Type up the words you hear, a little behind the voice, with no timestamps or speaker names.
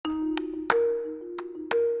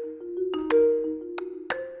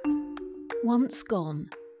Once Gone,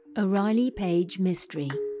 a Riley Page mystery.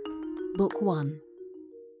 Book 1.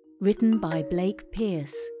 Written by Blake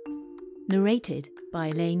Pierce. Narrated by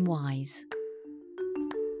Elaine Wise.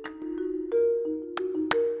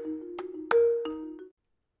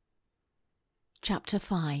 Chapter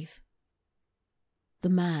 5. The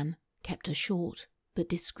man kept a short but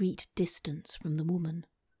discreet distance from the woman,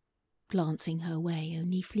 glancing her way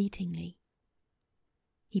only fleetingly.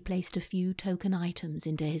 He placed a few token items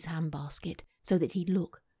into his handbasket so that he'd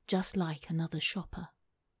look just like another shopper.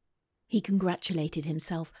 He congratulated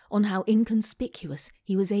himself on how inconspicuous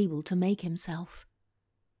he was able to make himself.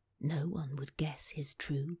 No one would guess his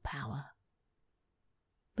true power.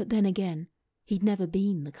 But then again, he'd never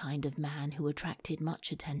been the kind of man who attracted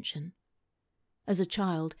much attention. As a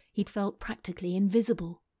child, he'd felt practically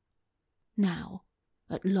invisible. Now,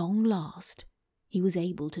 at long last, he was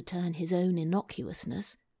able to turn his own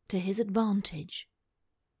innocuousness to his advantage.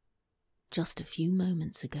 Just a few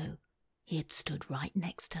moments ago, he had stood right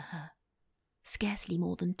next to her, scarcely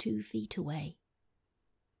more than 2 feet away.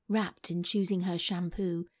 Wrapped in choosing her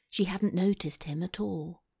shampoo, she hadn't noticed him at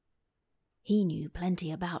all. He knew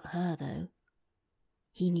plenty about her, though.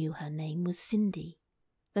 He knew her name was Cindy,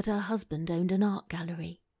 that her husband owned an art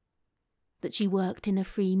gallery, that she worked in a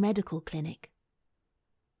free medical clinic.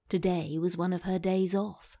 Today was one of her days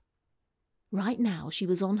off. Right now she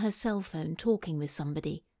was on her cell phone talking with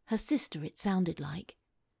somebody, her sister it sounded like.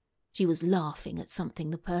 She was laughing at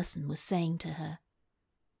something the person was saying to her.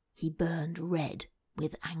 He burned red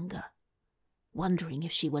with anger, wondering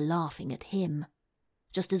if she were laughing at him,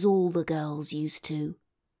 just as all the girls used to.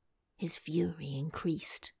 His fury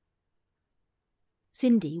increased.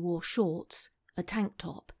 Cindy wore shorts, a tank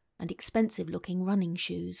top, and expensive-looking running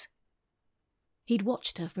shoes. He'd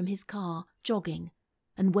watched her from his car, jogging,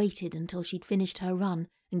 and waited until she'd finished her run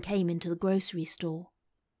and came into the grocery store.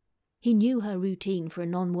 He knew her routine for a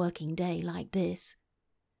non-working day like this.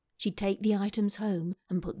 She'd take the items home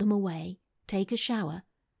and put them away, take a shower,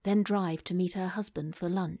 then drive to meet her husband for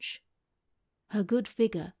lunch. Her good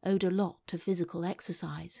figure owed a lot to physical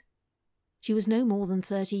exercise. She was no more than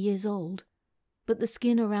 30 years old, but the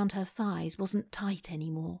skin around her thighs wasn't tight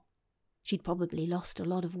anymore. She'd probably lost a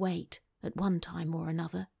lot of weight at one time or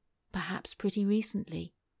another, perhaps pretty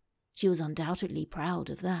recently. She was undoubtedly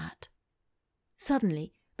proud of that.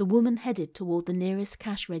 Suddenly, the woman headed toward the nearest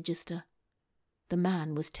cash register. The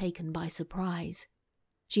man was taken by surprise.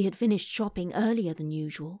 She had finished shopping earlier than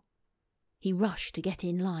usual. He rushed to get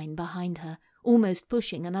in line behind her, almost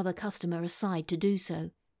pushing another customer aside to do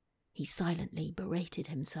so. He silently berated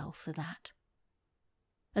himself for that.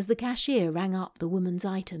 As the cashier rang up the woman's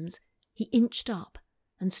items, he inched up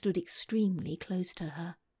and stood extremely close to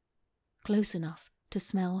her, close enough to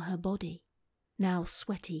smell her body, now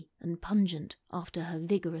sweaty and pungent after her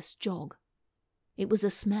vigorous jog. It was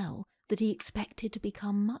a smell that he expected to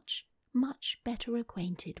become much, much better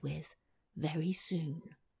acquainted with very soon.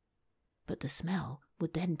 But the smell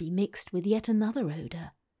would then be mixed with yet another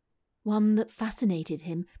odour, one that fascinated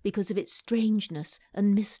him because of its strangeness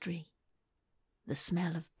and mystery, the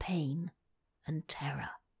smell of pain and terror.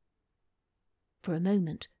 For a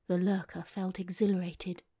moment the lurker felt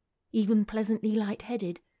exhilarated, even pleasantly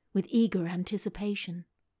light-headed, with eager anticipation.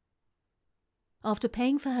 After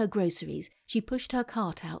paying for her groceries, she pushed her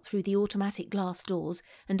cart out through the automatic glass doors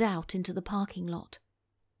and out into the parking lot.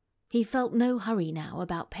 He felt no hurry now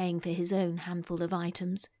about paying for his own handful of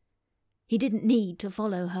items. He didn't need to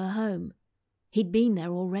follow her home. He'd been there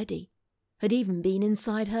already, had even been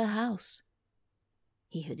inside her house.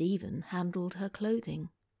 He had even handled her clothing.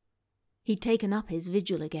 He'd taken up his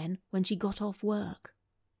vigil again when she got off work.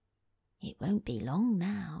 It won't be long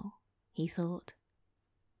now, he thought.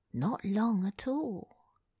 Not long at all.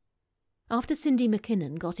 After Cindy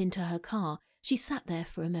McKinnon got into her car, she sat there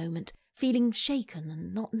for a moment, feeling shaken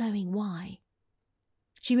and not knowing why.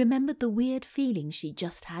 She remembered the weird feeling she'd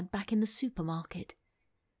just had back in the supermarket.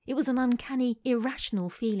 It was an uncanny,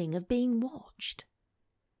 irrational feeling of being watched.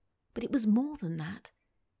 But it was more than that.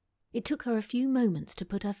 It took her a few moments to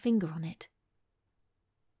put her finger on it.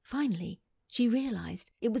 Finally, she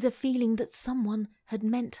realized it was a feeling that someone had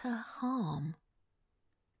meant her harm.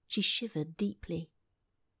 She shivered deeply.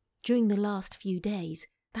 During the last few days,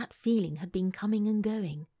 that feeling had been coming and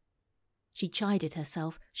going. She chided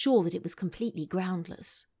herself, sure that it was completely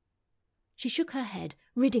groundless. She shook her head,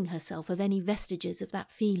 ridding herself of any vestiges of that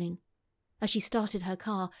feeling. As she started her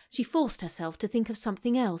car, she forced herself to think of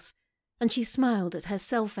something else, and she smiled at her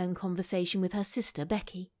cell phone conversation with her sister,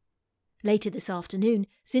 Becky. Later this afternoon,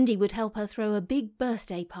 Cindy would help her throw a big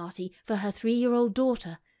birthday party for her 3-year-old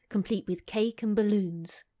daughter, complete with cake and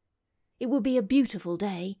balloons. It would be a beautiful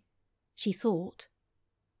day. she thought.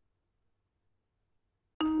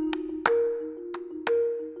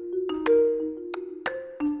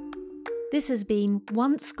 This has been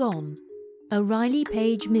Once Gone, a Riley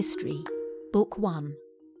Page mystery, Book 1.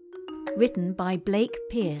 Written by Blake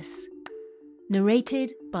Pearce.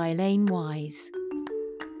 Narrated by Elaine Wise.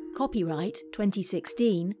 Copyright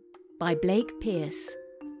 2016 by Blake Pearce.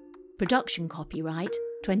 Production copyright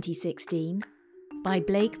 2016 by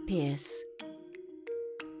Blake Pearce.